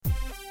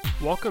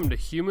Welcome to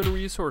Human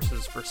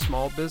Resources for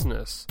Small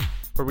Business,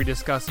 where we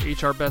discuss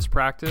HR best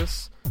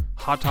practice,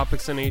 hot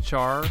topics in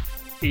HR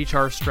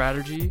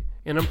strategy,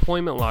 and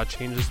employment law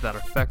changes that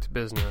affect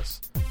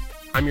business.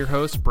 I'm your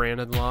host,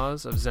 Brandon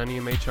Laws of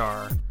Xenium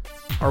HR.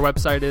 Our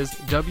website is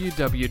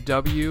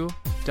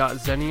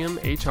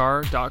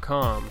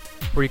www.xeniumhr.com,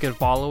 where you can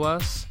follow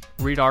us,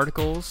 read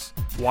articles,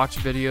 watch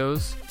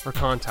videos, or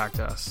contact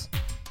us.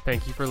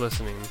 Thank you for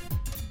listening.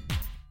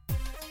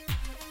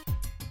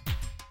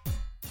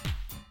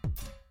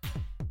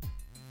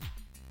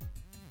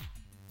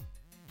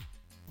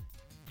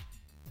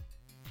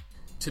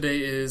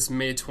 Today is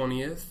May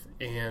 20th,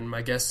 and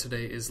my guest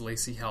today is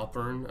Lacey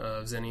Halpern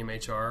of Xenium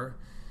HR.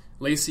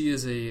 Lacey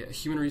is a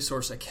human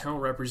resource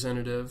account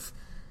representative,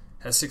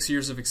 has 6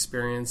 years of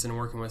experience in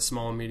working with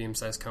small and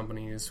medium-sized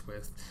companies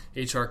with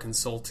HR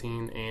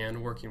consulting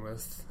and working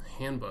with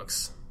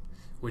handbooks,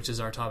 which is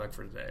our topic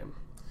for today.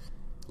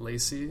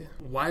 Lacey,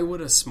 why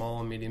would a small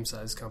and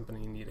medium-sized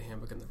company need a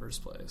handbook in the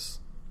first place?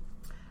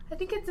 I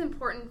think it's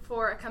important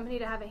for a company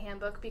to have a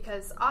handbook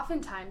because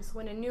oftentimes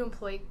when a new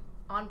employee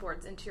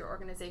onboards into your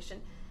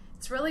organization,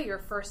 it's really your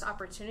first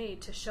opportunity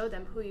to show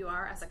them who you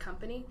are as a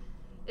company.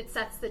 It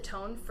sets the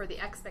tone for the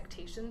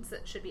expectations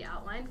that should be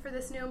outlined for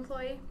this new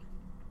employee.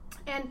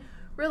 And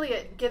really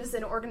it gives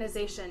an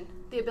organization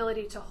the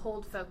ability to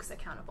hold folks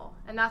accountable.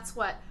 And that's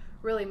what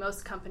really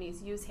most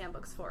companies use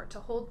handbooks for,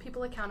 to hold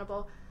people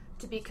accountable,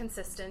 to be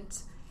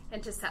consistent,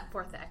 and to set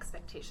forth the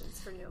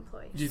expectations for new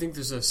employees. Do you think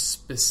there's a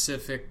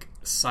specific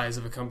size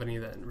of a company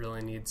that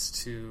really needs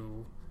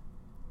to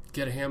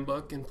get a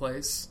handbook in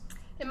place?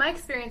 In my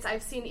experience,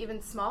 I've seen even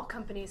small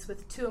companies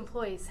with 2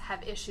 employees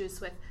have issues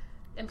with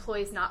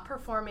employees not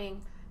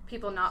performing,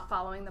 people not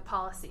following the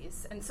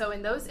policies. And so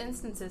in those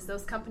instances,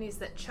 those companies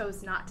that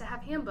chose not to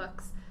have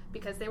handbooks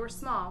because they were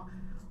small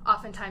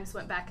oftentimes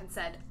went back and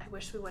said, I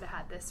wish we would have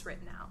had this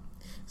written out.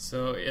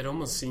 So it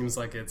almost seems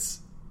like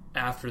it's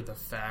after the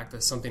fact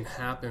that something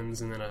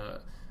happens and then a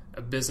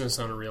business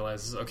owner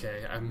realizes,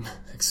 okay, I'm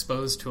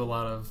exposed to a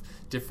lot of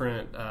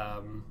different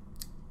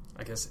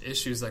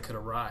issues that could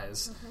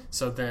arise. Mm-hmm.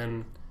 So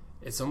then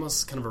it's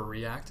almost kind of a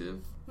reactive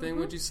thing,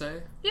 would you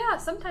say? Yeah,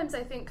 sometimes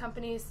I think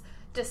companies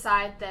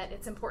decide that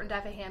it's important to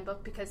have a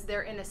handbook because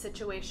they're in a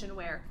situation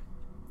where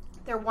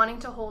they're wanting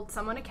to hold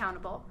someone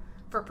accountable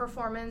for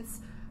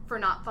performance, for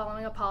not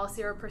following a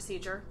policy or a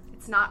procedure.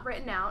 It's not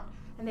written out,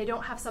 and they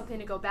don't have something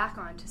to go back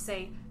on to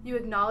say, you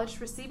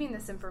acknowledged receiving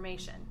this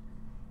information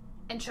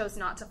and chose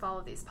not to follow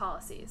these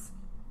policies.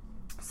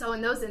 So in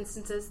those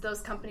instances,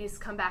 those companies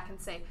come back and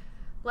say,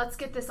 let's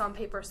get this on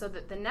paper so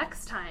that the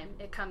next time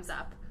it comes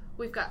up,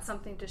 we've got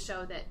something to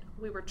show that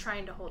we were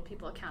trying to hold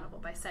people accountable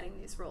by setting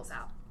these rules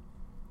out.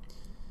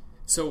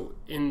 So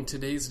in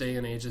today's day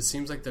and age, it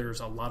seems like there's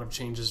a lot of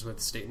changes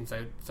with state and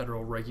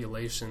federal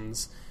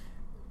regulations.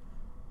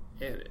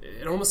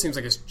 It almost seems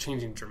like it's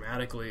changing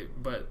dramatically,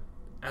 but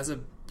as a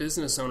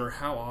business owner,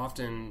 how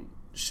often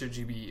should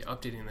you be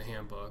updating the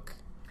handbook?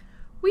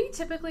 We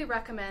typically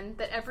recommend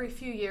that every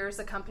few years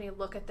a company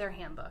look at their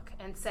handbook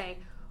and say,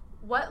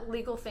 what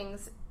legal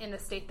things in the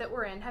state that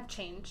we're in have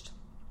changed?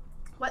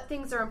 What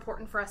things are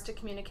important for us to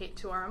communicate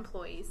to our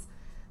employees?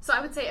 So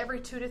I would say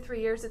every 2 to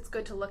 3 years it's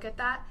good to look at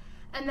that.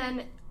 And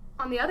then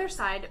on the other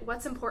side,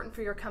 what's important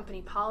for your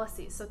company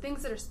policies? So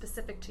things that are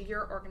specific to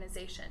your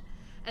organization.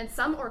 And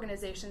some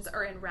organizations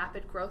are in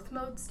rapid growth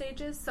mode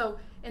stages. So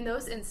in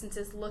those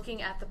instances,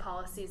 looking at the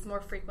policies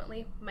more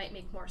frequently might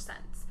make more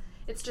sense.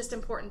 It's just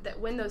important that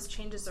when those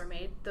changes are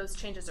made, those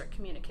changes are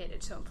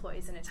communicated to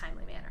employees in a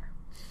timely manner.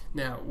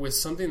 Now, with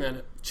something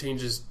that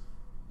changes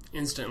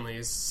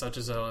instantly, such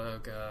as a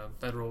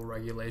federal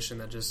regulation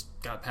that just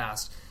got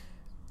passed,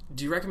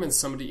 do you recommend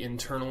somebody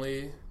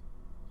internally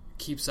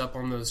keeps up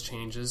on those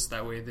changes?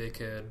 That way they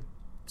could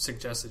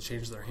suggest to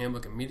change their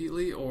handbook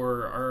immediately,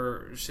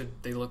 or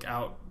should they look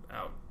out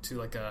to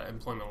like an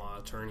employment law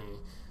attorney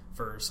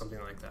for something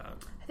like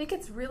that? I think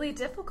it's really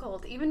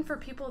difficult, even for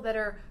people that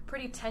are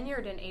pretty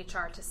tenured in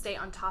HR, to stay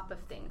on top of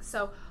things.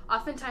 So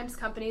oftentimes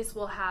companies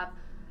will have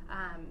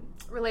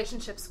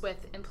relationships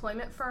with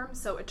employment firms,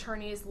 so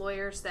attorneys,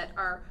 lawyers that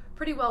are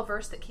pretty well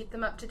versed that keep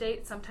them up to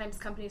date. Sometimes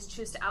companies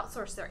choose to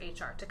outsource their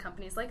HR to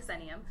companies like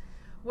Xenium,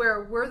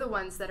 where we're the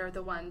ones that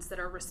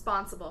are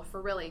responsible for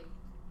really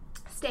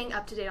staying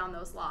up to date on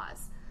those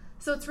laws.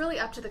 So it's really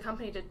up to the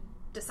company to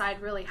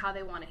decide really how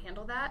they want to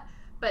handle that,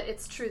 but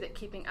it's true that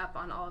keeping up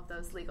on all of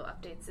those legal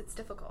updates, it's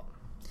difficult.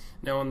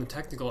 Now, on the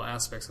technical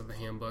aspects of the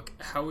handbook,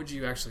 how would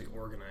you actually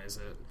organize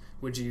it?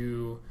 Would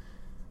you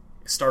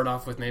start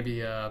off with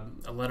maybe a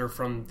letter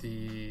from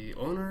the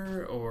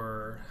owner,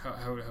 or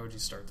how would you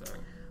start that?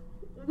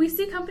 We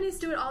see companies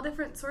do it all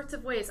different sorts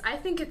of ways. I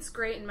think it's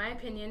great, in my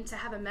opinion, to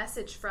have a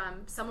message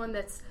from someone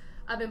that's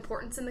of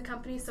importance in the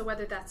company. So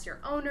whether that's your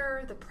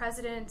owner, the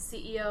president,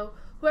 CEO,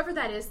 whoever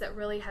that is that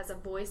really has a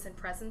voice and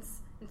presence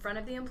in front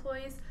of the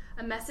employees,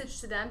 a message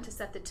to them to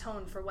set the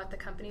tone for what the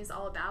company is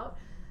all about.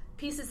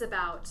 Pieces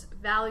about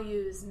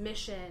values,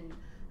 mission,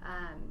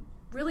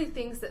 really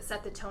things that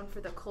set the tone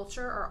for the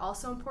culture are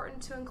also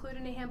important to include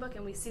in a handbook,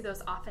 and we see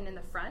those often in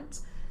the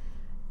front.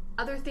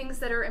 Other things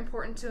that are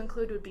important to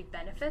include would be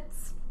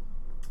benefits.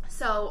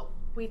 So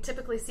we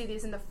typically see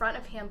these in the front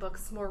of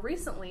handbooks more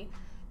recently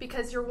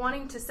because you're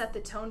wanting to set the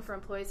tone for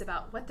employees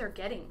about what they're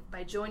getting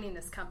by joining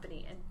this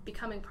company and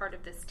becoming part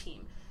of this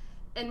team.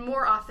 And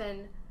more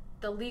often,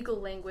 the legal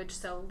language,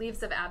 so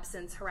leaves of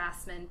absence,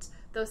 harassment,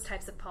 those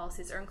types of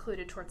policies are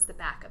included towards the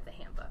back of the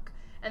handbook.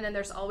 And then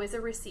there's always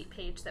a receipt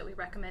page that we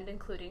recommend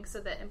including so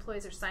that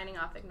employees are signing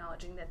off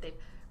acknowledging that they've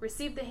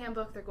received the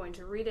handbook, they're going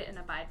to read it and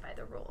abide by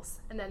the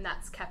rules. And then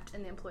that's kept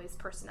in the employee's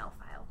personnel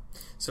file.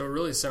 So it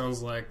really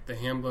sounds like the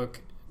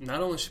handbook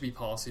not only should be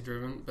policy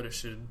driven, but it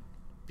should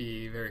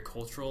be very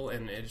cultural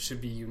and it should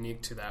be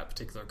unique to that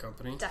particular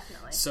company.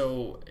 Definitely.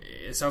 So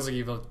it sounds like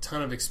you have a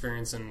ton of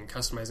experience in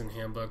customizing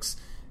handbooks.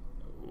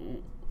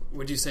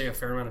 Would you say a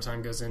fair amount of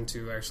time goes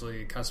into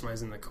actually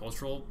customizing the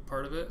cultural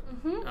part of it?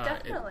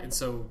 Definitely. And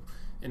so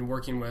in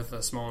working with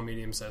a small and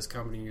medium-sized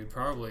company, you'd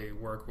probably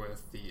work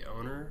with the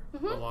owner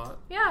a lot.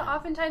 Yeah,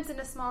 oftentimes in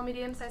a small,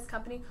 medium-sized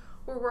company,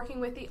 we're working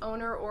with the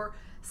owner or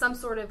some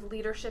sort of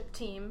leadership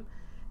team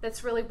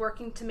that's really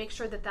working to make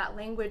sure that that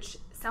language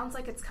sounds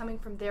like it's coming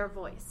from their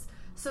voice.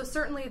 So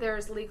certainly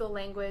there's legal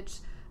language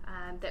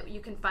that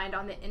you can find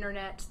on the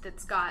internet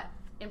that's got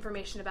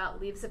information about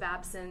leaves of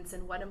absence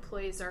and what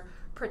employees are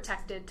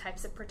protected,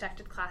 types of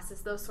protected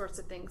classes, those sorts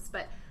of things.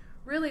 But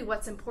really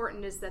what's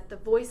important is that the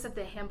voice of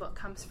the handbook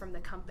comes from the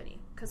company,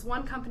 because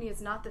one company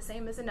is not the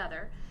same as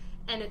another,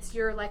 and it's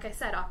your, like I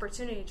said,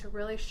 opportunity to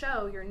really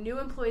show your new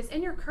employees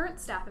and your current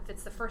staff, if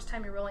it's the first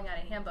time you're rolling out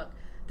a handbook,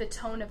 the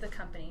tone of the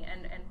company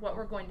and what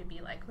we're going to be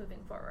like moving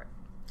forward.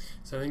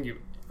 So I think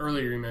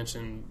earlier you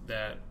mentioned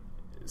that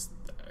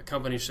a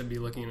company should be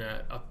looking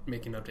at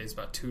making updates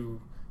about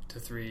 2 to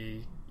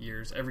 3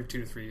 years, every 2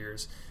 to 3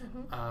 years.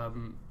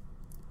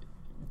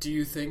 Do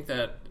you think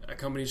that a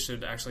company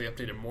should actually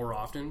update it more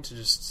often to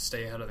just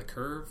stay ahead of the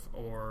curve,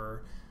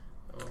 or?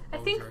 I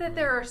think that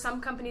there are some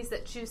companies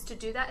that choose to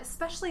do that,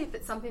 especially if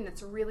it's something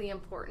that's really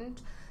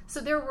important. So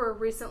there were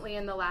recently,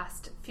 in the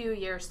last few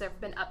years, there have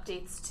been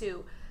updates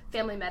to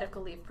family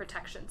medical leave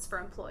protections for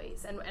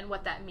employees and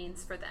what that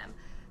means for them.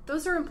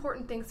 Those are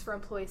important things for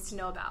employees to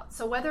know about.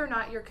 So whether or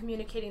not you're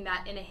communicating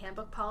that in a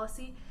handbook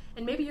policy,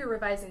 and maybe you're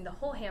revising the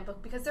whole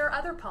handbook because there are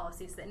other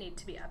policies that need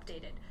to be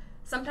updated.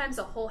 Sometimes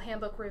a whole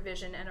handbook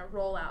revision and a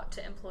rollout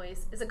to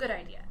employees is a good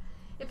idea.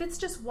 If it's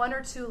just 1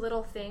 or 2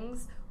 little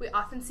things, we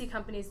often see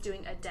companies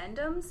doing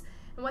addendums,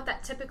 and what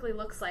that typically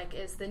looks like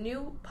is the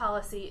new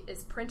policy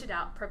is printed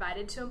out,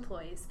 provided to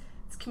employees,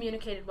 it's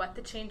communicated what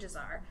the changes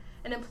are,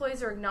 and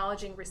employees are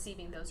acknowledging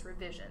receiving those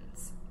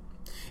revisions.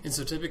 And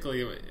so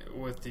typically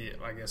with the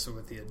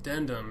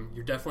addendum,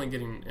 you're definitely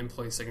getting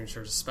employee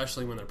signatures,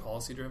 especially when they're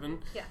policy driven.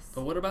 Yes.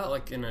 But what about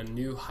like in a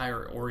new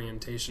hire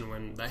orientation,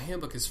 when that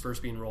handbook is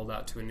first being rolled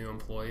out to a new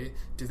employee,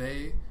 do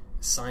they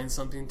sign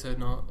something to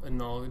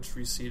acknowledge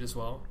receipt as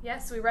well?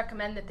 Yes, we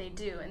recommend that they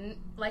do. And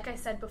like I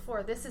said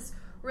before, this is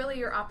really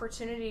your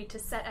opportunity to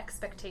set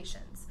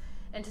expectations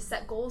and to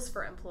set goals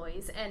for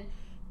employees. And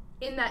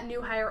in that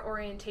new hire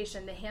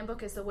orientation, the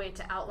handbook is the way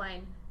to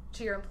outline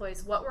to your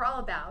employees what we're all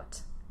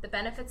about, the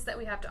benefits that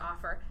we have to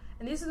offer,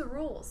 and these are the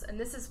rules, and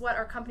this is what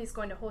our company is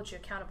going to hold you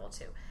accountable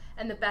to.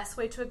 And the best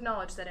way to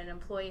acknowledge that an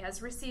employee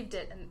has received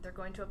it and they're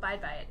going to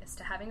abide by it is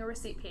to having a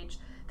receipt page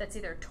that's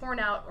either torn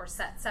out or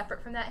set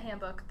separate from that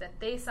handbook that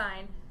they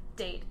sign,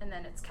 date, and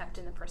then it's kept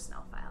in the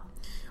personnel file.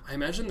 I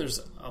imagine there's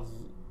a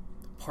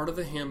part of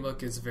the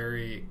handbook is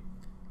very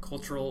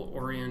cultural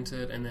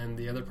oriented, and then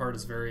the other part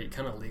is very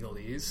kind of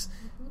legalese.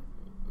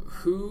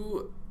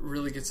 Who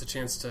really gets a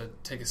chance to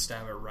take a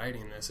stab at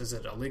writing this? Is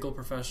it a legal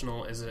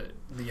professional? Is it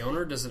the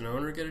owner? Does an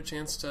owner get a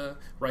chance to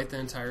write the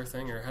entire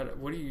thing, or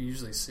what do you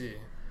usually see?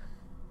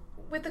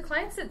 With the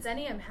clients that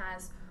Xenium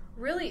has,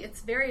 really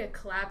it's very a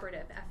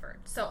collaborative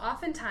effort. So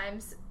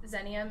oftentimes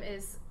Xenium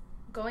is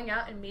going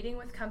out and meeting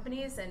with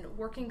companies and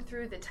working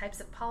through the types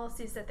of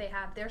policies that they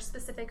have, their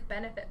specific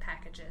benefit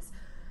packages,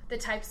 the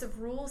types of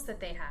rules that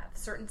they have,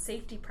 certain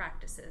safety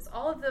practices,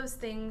 all of those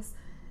things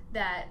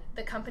that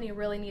the company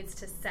really needs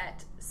to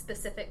set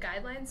specific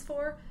guidelines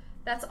for.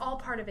 That's all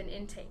part of an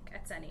intake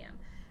at Xenium.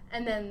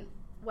 And then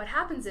what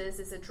happens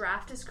is a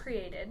draft is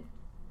created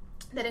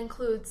that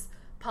includes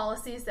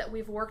policies that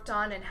we've worked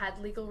on and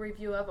had legal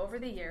review of over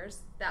the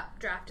years. That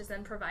draft is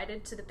then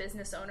provided to the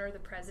business owner, the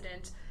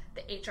president,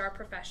 the HR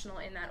professional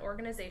in that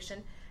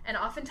organization, and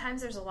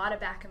oftentimes there's a lot of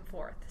back and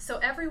forth. So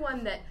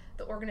everyone that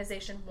the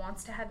organization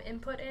wants to have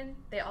input in,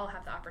 they all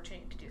have the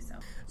opportunity to do so.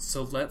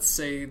 So let's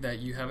say that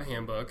you have a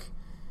handbook,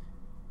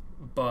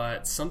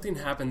 but something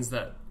happens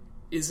that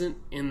isn't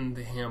in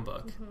the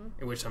handbook,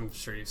 which I'm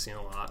sure you've seen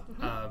a lot.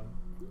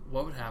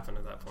 What would happen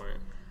at that point?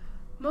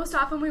 Most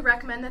often we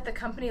recommend that the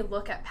company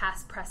look at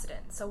past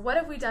precedent. So what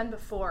have we done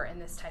before in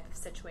this type of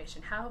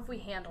situation? How have we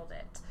handled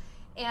it?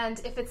 And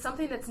if it's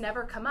something that's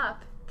never come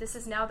up, this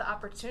is now the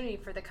opportunity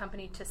for the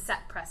company to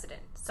set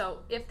precedent. So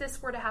if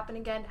this were to happen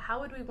again, how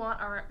would we want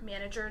our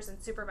managers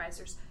and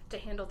supervisors to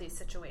handle these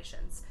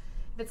situations?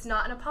 If it's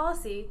not in a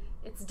policy,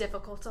 it's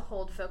difficult to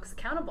hold folks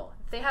accountable.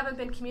 If they haven't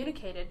been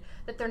communicated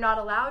that they're not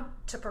allowed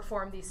to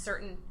perform these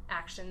certain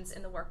actions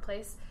in the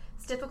workplace,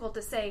 It's difficult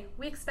to say,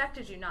 we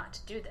expected you not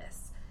to do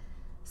this.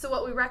 So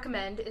what we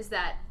recommend is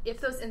that if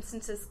those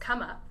instances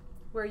come up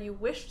where you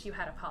wished you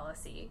had a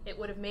policy, it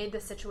would have made the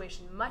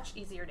situation much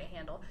easier to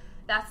handle.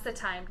 That's the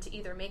time to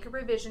either make a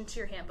revision to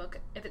your handbook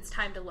if it's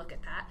time to look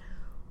at that,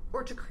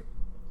 or to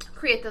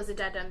create those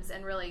addendums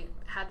and really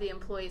have the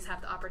employees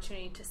have the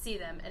opportunity to see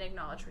them and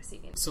acknowledge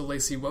receiving. So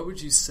Lacey, what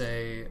would you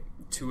say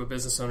to a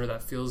business owner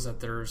that feels that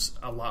there's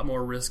a lot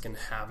more risk in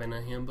having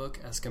a handbook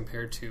as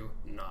compared to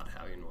not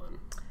having one?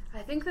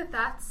 I think that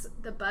that's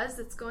the buzz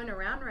that's going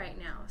around right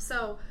now.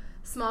 So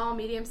small,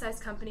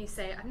 medium-sized companies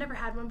say, I've never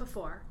had one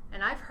before,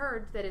 and I've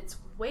heard that it's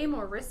way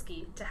more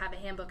risky to have a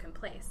handbook in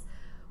place.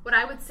 What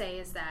I would say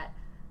is that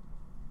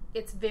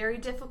it's very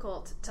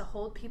difficult to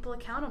hold people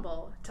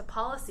accountable to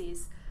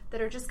policies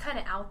that are just kind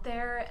of out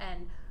there,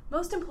 and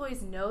most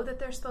employees know that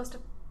they're supposed to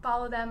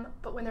follow them,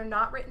 but when they're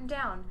not written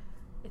down,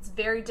 it's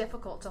very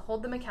difficult to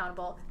hold them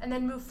accountable and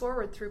then move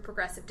forward through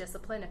progressive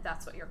discipline if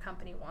that's what your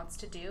company wants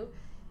to do,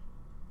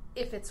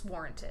 if it's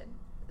warranted.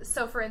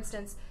 So for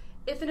instance,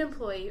 if an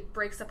employee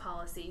breaks a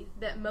policy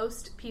that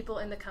most people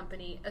in the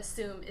company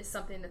assume is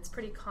something that's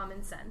pretty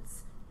common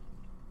sense,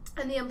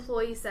 and the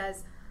employee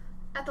says,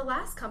 at the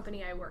last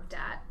company I worked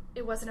at,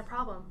 it wasn't a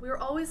problem. We were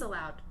always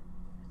allowed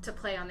to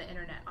play on the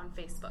internet on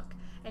Facebook,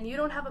 and you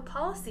don't have a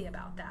policy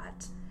about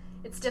that,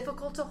 it's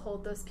difficult to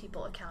hold those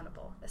people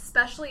accountable,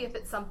 especially if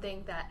it's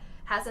something that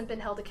hasn't been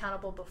held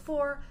accountable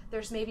before.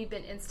 There's maybe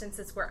been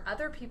instances where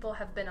other people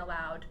have been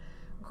allowed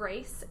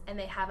grace and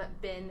they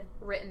haven't been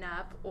written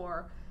up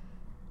or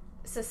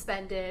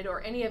suspended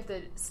or any of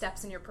the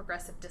steps in your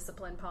progressive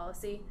discipline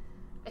policy.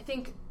 I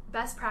think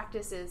best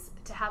practice is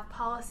to have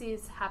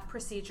policies, have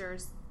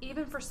procedures,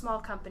 even for small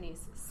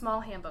companies.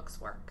 Small handbooks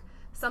work.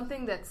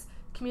 Something that's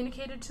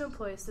communicated to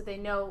employees so they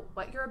know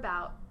what you're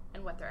about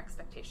and what their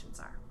expectations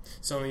are.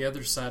 So on the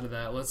other side of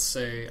that, let's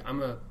say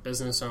I'm a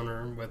business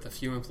owner with a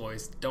few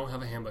employees, don't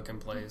have a handbook in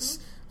place,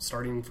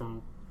 starting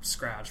from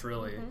scratch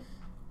really.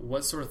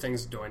 What sort of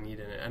things do I need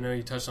in it? I know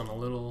you touched on a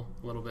little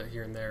bit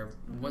here and there.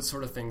 What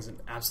sort of things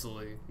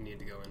absolutely need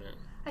to go in it?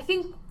 I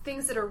think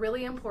things that are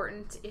really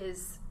important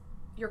is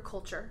your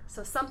culture.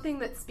 So something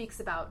that speaks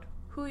about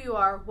who you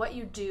are, what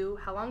you do,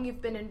 how long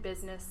you've been in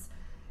business,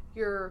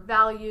 your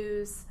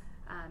values,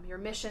 your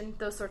mission,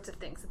 those sorts of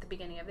things at the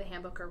beginning of the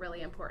handbook are really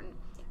important.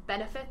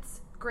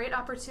 Benefits, great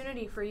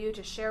opportunity for you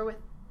to share with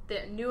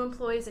the new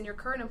employees and your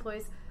current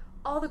employees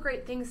all the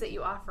great things that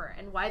you offer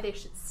and why they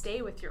should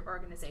stay with your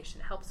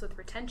organization. It helps with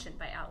retention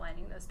by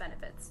outlining those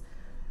benefits.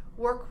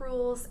 Work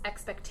rules,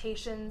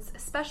 expectations,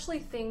 especially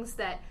things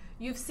that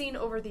you've seen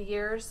over the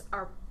years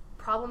are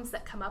problems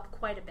that come up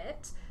quite a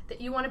bit, that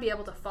you want to be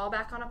able to fall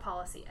back on a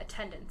policy.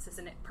 Attendance is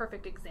a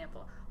perfect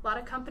example. A lot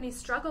of companies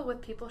struggle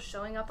with people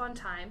showing up on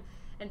time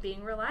and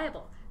being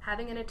reliable.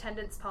 Having an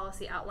attendance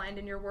policy outlined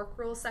in your work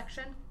rules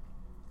section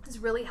is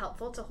really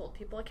helpful to hold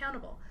people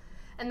accountable.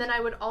 And then I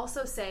would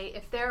also say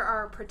if there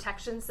are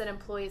protections that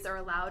employees are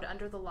allowed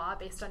under the law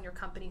based on your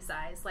company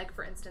size, like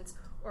for instance,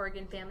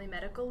 Oregon Family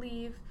Medical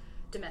Leave,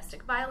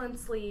 domestic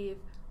violence leave,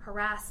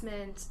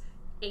 harassment,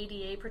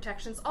 ADA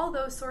protections, all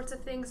those sorts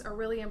of things are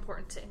really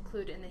important to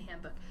include in the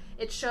handbook.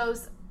 It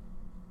shows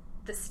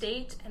the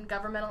state and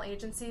governmental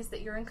agencies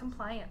that you're in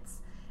compliance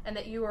and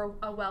that you are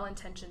a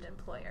well-intentioned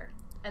employer.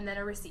 And then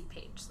a receipt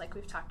page, like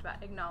we've talked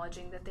about,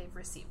 acknowledging that they've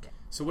received it.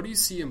 So what do you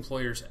see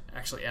employers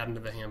actually add into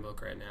the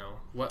handbook right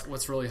now?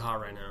 What's really hot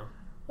right now?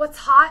 What's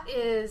hot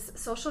is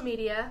social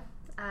media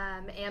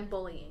and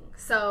bullying.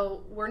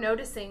 So we're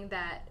noticing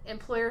that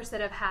employers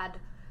that have had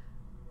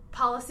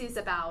policies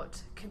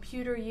about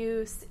computer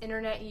use,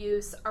 internet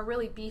use, are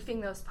really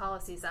beefing those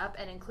policies up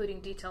and including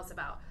details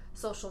about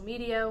social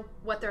media,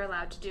 what they're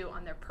allowed to do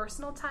on their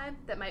personal time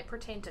that might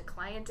pertain to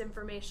client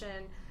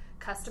information,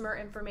 customer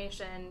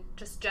information,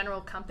 just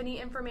general company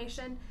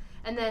information,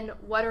 and then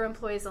what are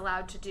employees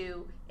allowed to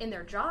do in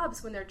their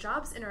jobs when their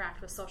jobs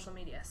interact with social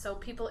media. So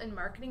people in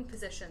marketing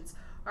positions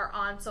are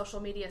on social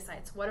media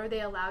sites. What are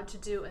they allowed to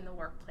do in the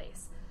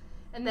workplace?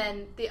 And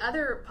then the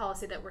other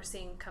policy that we're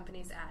seeing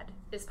companies add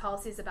is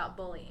policies about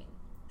bullying.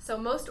 So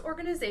most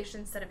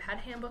organizations that have had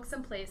handbooks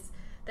in place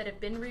that have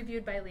been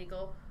reviewed by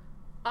legal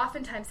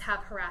oftentimes have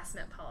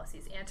harassment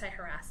policies,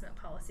 anti-harassment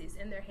policies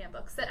in their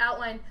handbooks that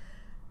outline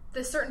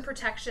the certain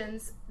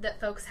protections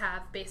that folks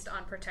have based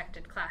on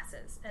protected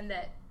classes and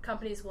that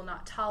companies will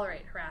not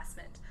tolerate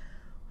harassment.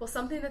 Well,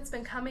 something that's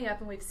been coming up,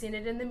 and we've seen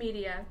it in the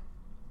media,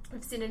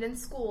 we've seen it in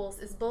schools,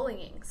 is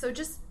bullying. So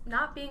just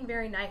not being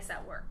very nice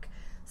at work.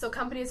 So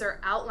companies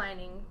are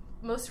outlining,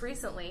 most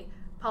recently,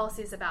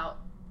 policies about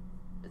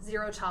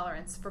zero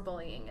tolerance for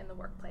bullying in the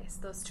workplace.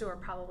 Those two are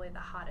probably the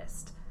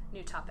hottest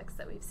new topics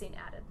that we've seen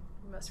added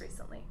most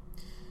recently.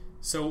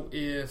 So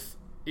if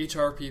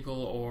HR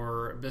people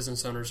or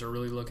business owners are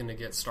really looking to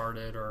get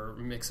started or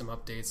make some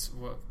updates,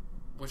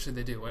 what should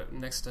they do? What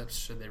next steps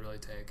should they really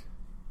take?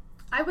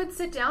 I would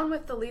sit down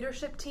with the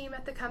leadership team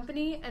at the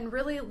company and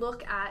really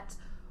look at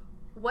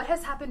what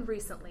has happened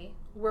recently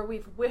where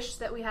we've wished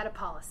that we had a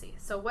policy.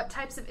 So what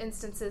types of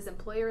instances,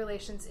 employee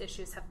relations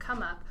issues have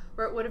come up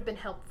where it would have been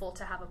helpful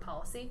to have a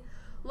policy.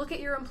 Look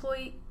at your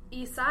employee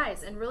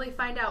e-size and really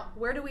find out,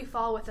 where do we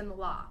fall within the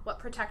law? What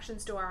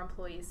protections do our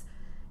employees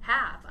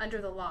have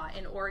under the law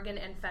in Oregon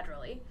and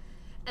federally?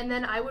 And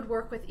then I would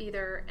work with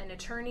either an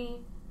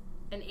attorney,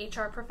 an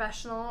HR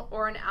professional,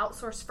 or an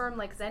outsourced firm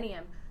like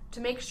Xenium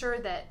to make sure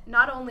that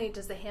not only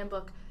does the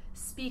handbook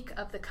speak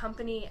of the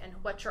company and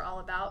what you're all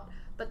about,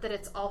 but that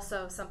it's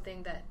also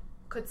something that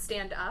could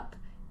stand up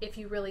if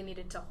you really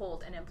needed to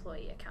hold an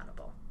employee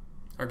accountable.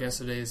 Our guest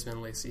today has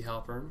been Lacey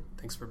Halpern.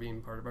 Thanks for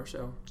being part of our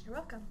show. You're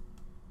welcome.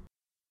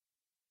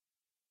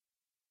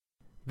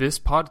 This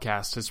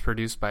podcast is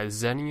produced by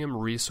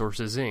Xenium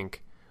Resources, Inc.,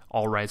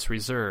 all rights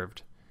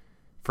reserved.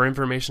 For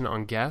information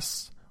on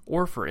guests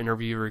or for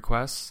interview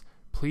requests,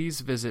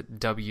 please visit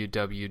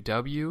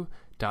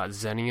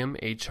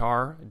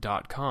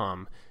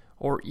www.xeniumhr.com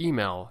or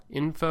email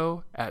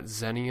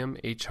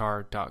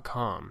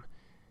info@xeniumhr.com.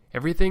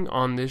 Everything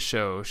on this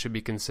show should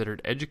be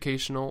considered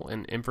educational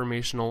and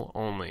informational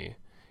only,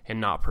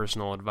 and not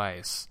personal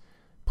advice.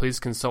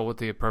 Please consult with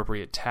the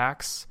appropriate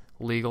tax,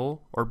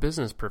 legal, or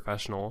business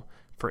professional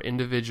for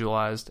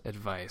individualized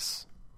advice.